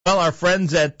Well, our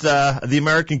friends at the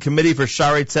American Committee for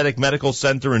Shaarei Tzedek Medical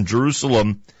Center in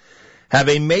Jerusalem have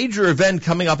a major event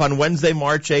coming up on Wednesday,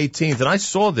 March 18th. And I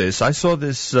saw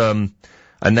this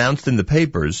announced in the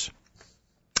papers.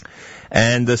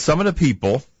 And some of the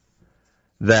people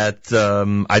that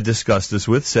I discussed this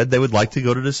with said they would like to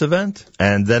go to this event.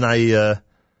 And then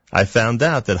I found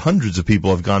out that hundreds of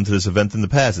people have gone to this event in the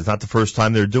past. It's not the first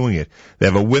time they're doing it. They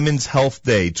have a Women's Health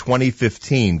Day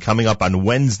 2015 coming up on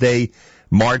Wednesday,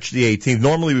 March the 18th.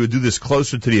 Normally we would do this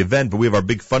closer to the event, but we have our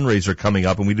big fundraiser coming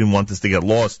up, and we didn't want this to get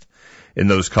lost in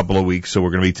those couple of weeks, so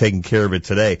we're going to be taking care of it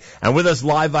today. And with us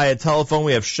live via telephone,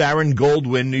 we have Sharon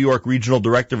Goldwyn, New York Regional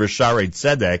Director for Shaarei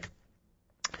Tzedek,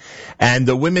 and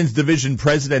the Women's Division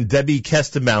President, Debbie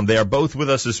Kestenbaum. They are both with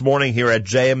us this morning here at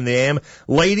JM in the AM.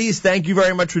 Ladies, thank you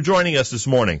very much for joining us this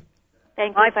morning.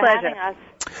 Thank you for having us.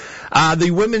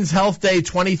 The Women's Health Day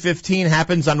 2015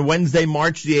 happens on Wednesday,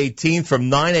 March the 18th from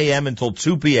 9 a.m. until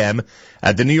 2 p.m.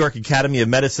 at the New York Academy of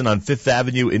Medicine on Fifth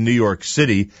Avenue in New York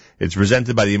City. It's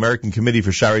presented by the American Committee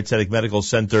for Shaarei Tzedek Medical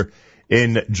Center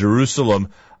in Jerusalem.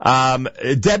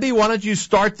 Debbie, why don't you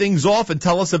start things off and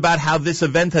tell us about how this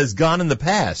event has gone in the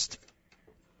past?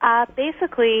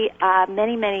 Basically,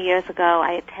 many years ago,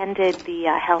 I attended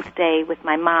the Health Day with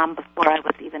my mom before I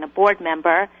was even a board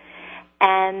member.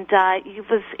 And it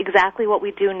was exactly what we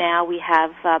do now. We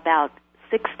have about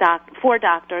four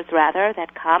doctors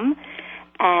that come,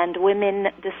 and women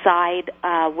decide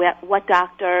what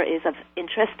doctor is of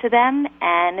interest to them,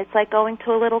 and it's like going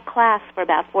to a little class for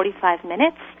about 45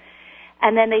 minutes,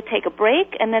 and then they take a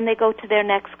break, and then they go to their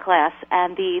next class.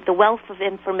 And the wealth of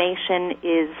information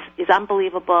is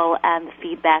unbelievable, and the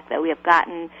feedback that we have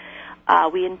gotten.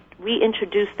 We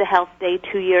introduced the Health Day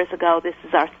 2 years ago. This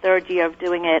is our third year of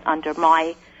doing it under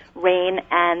my reign,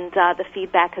 and the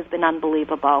feedback has been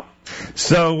unbelievable.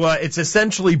 So it's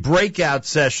essentially breakout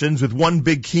sessions with one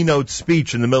big keynote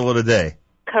speech in the middle of the day.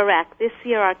 Correct. This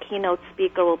year our keynote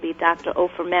speaker will be Dr.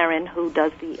 Ofer Merin, who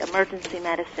does the emergency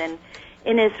medicine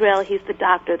in Israel. He's the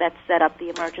doctor that set up the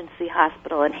emergency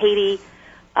hospital in Haiti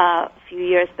a few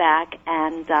years back,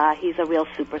 and he's a real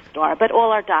superstar. But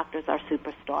all our doctors are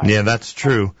superstars. Yeah, that's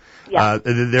true. Yeah.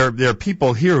 There are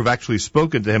people here who've actually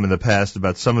spoken to him in the past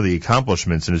about some of the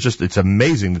accomplishments, and it's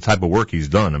amazing the type of work he's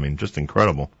done. I mean, just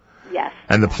incredible. Yes.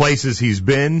 And the places he's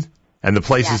been, and the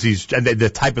places and the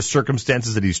type of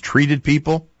circumstances that he's treated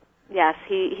people. Yes,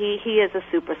 he is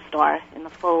a superstar in the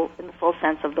full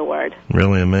sense of the word.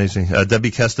 Really amazing.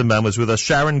 Debbie Kestenbaum was with us.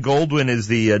 Sharon Goldwyn is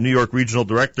the New York Regional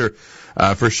Director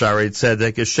for Shaarei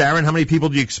Tzedek. Sharon, how many people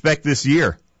do you expect this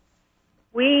year?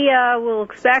 We will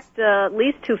expect at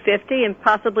least 250 and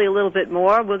possibly a little bit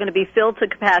more. We're going to be filled to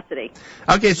capacity.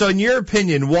 Okay, so in your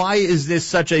opinion, why is this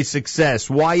such a success?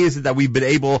 Why is it that we've been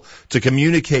able to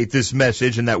communicate this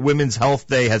message and that Women's Health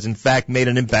Day has in fact made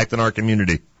an impact on our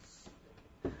community?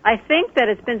 I think that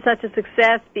it's been such a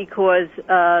success because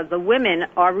the women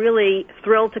are really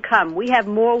thrilled to come. We have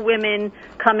more women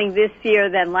coming this year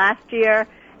than last year,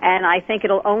 and I think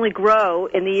it'll only grow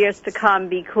in the years to come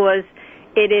because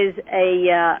it is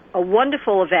a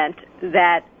wonderful event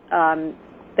that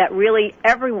really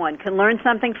everyone can learn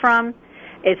something from.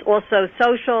 It's also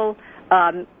social.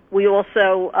 We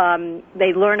also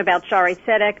they learn about Shaarei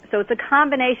Tzedek, so it's a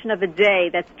combination of a day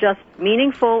that's just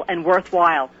meaningful and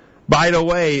worthwhile. By the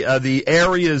way, the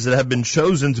areas that have been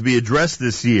chosen to be addressed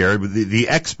this year, the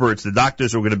experts, the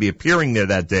doctors who are going to be appearing there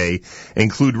that day,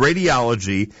 include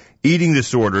radiology, eating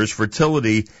disorders,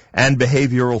 fertility, and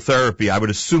behavioral therapy. I would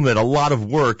assume that a lot of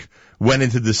work went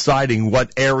into deciding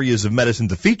what areas of medicine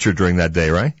to feature during that day,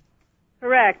 right?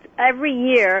 Correct. Every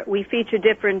year we feature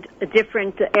different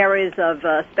areas of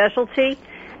specialty,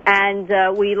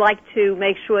 and we like to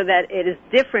make sure that it is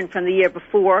different from the year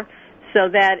before, so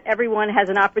that everyone has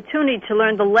an opportunity to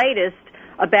learn the latest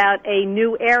about a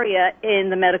new area in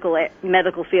the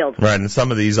medical field. Right, and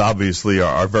some of these obviously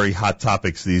are very hot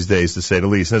topics these days, to say the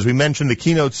least. As we mentioned, the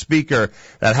keynote speaker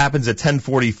that happens at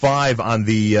 10:45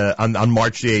 on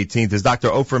March the 18th is Dr.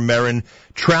 Ofer Merin,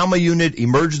 Trauma Unit,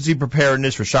 Emergency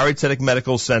Preparedness for Shaarei Tzedek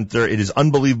Medical Center. It is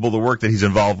unbelievable the work that he's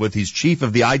involved with. He's chief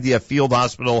of the IDF Field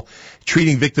Hospital,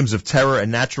 treating victims of terror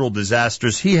and natural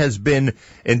disasters. He has been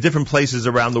in different places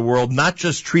around the world, not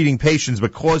just treating patients,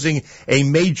 but causing a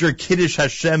major Kiddush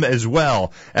Hashem as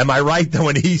well. Am I right that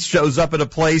when he shows up at a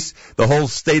place, the whole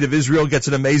state of Israel gets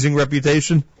an amazing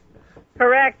reputation?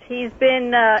 Correct. He has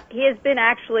been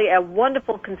actually a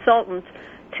wonderful consultant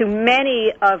to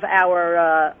many of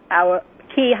our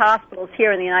key hospitals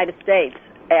here in the United States.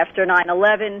 After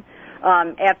 9/11,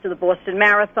 after the Boston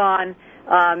Marathon,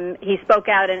 he spoke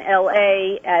out in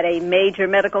L.A. at a major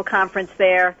medical conference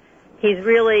there. He's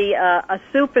really a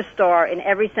superstar in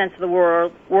every sense of the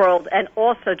world, and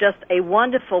also just a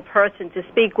wonderful person to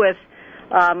speak with.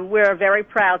 We're very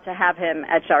proud to have him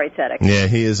at Shaare Zedek. Yeah,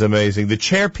 he is amazing. The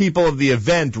chair people of the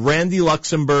event, Randy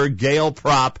Luxemburg, Gail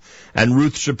Propp, and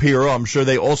Ruth Shapiro, I'm sure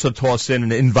they also toss in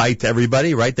an invite to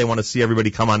everybody, right? They want to see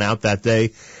everybody come on out that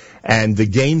day and the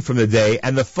gain from the day.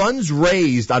 And the funds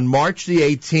raised on March the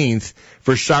 18th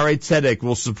for Shaare Zedek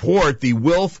will support the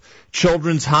Wilf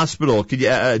Children's Hospital. Could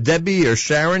you, Debbie or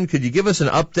Sharon, could you give us an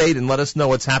update and let us know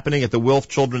what's happening at the Wilf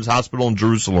Children's Hospital in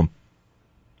Jerusalem?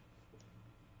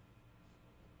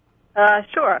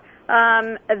 Sure.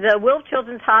 The Wilf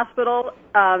Children's Hospital,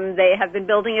 they have been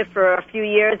building it for a few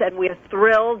years, and we are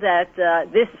thrilled that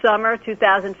this summer,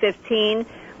 2015,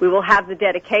 we will have the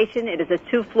dedication. It is a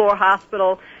 2-floor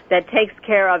hospital that takes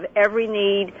care of every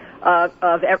need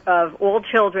of all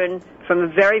children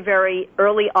from very, very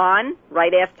early on,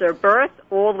 right after birth,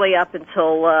 all the way up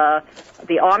until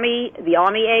the army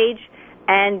age.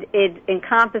 And it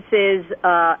encompasses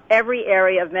every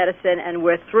area of medicine, and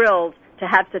we're thrilled to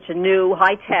have such a new,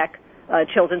 high-tech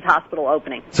children's hospital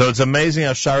opening. So it's amazing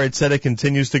how Shaare Zedek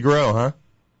continues to grow, huh?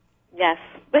 Yes.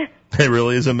 It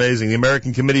really is amazing. The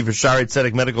American Committee for Shaare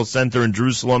Zedek Medical Center in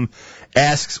Jerusalem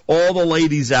asks all the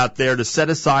ladies out there to set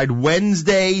aside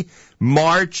Wednesday,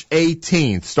 March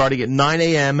 18th, starting at 9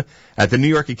 a.m. at the New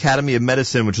York Academy of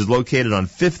Medicine, which is located on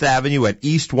 5th Avenue at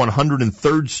East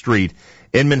 103rd Street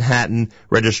in Manhattan.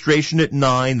 Registration at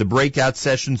 9, the breakout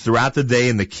sessions throughout the day,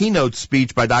 and the keynote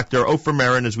speech by Dr. Ofer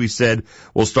Marin, as we said,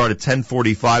 will start at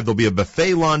 10:45. There'll be a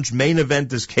buffet lunch. Main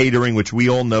event is catering, which we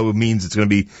all know means it's going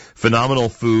to be phenomenal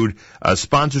food.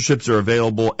 Sponsorships are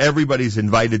available. Everybody's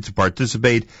invited to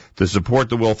participate to support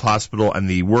the Wilf Hospital and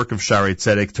the work of Shaare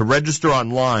Zedek. To register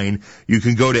online, you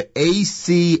can go to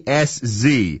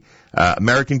ACSZ.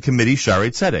 American Committee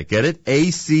Shaare Zedek. Get it?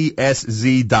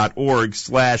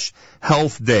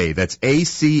 ACSZ.org/health day. That's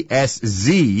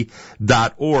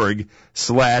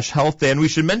ACSZ.org/health day. And we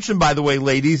should mention, by the way,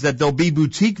 ladies, that there'll be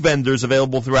boutique vendors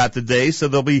available throughout the day, so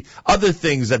there'll be other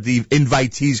things that the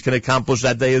invitees can accomplish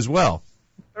that day as well.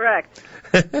 Correct.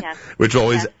 Yes. Which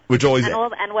always,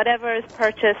 and whatever is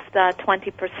purchased,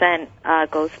 20%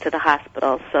 goes to the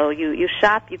hospital. So you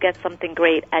shop, you get something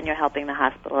great, and you're helping the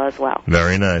hospital as well.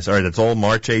 Very nice. All right, that's all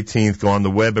March 18th. Go on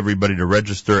the web, everybody, to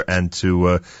register and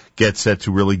to get set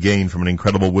to really gain from an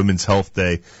incredible Women's Health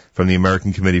Day from the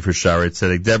American Committee for Shaare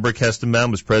Zedek. Deborah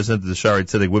Kestenbaum is president of the Shaare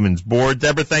Zedek Women's Board.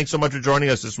 Deborah, thanks so much for joining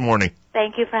us this morning.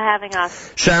 Thank you for having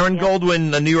us. Sharon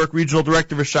Goldwyn, New York Regional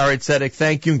Director for Shaare Zedek,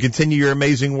 thank you, and continue your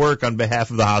amazing work on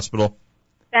behalf of the hospital.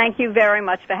 Thank you very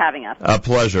much for having us. A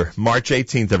pleasure. March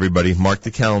 18th, everybody. Mark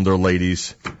the calendar,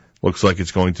 ladies. Looks like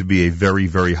it's going to be a very,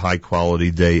 very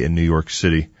high-quality day in New York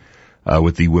City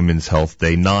with the Women's Health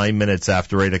Day. 9 minutes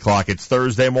after 8 o'clock. It's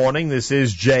Thursday morning. This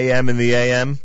is JM in the AM.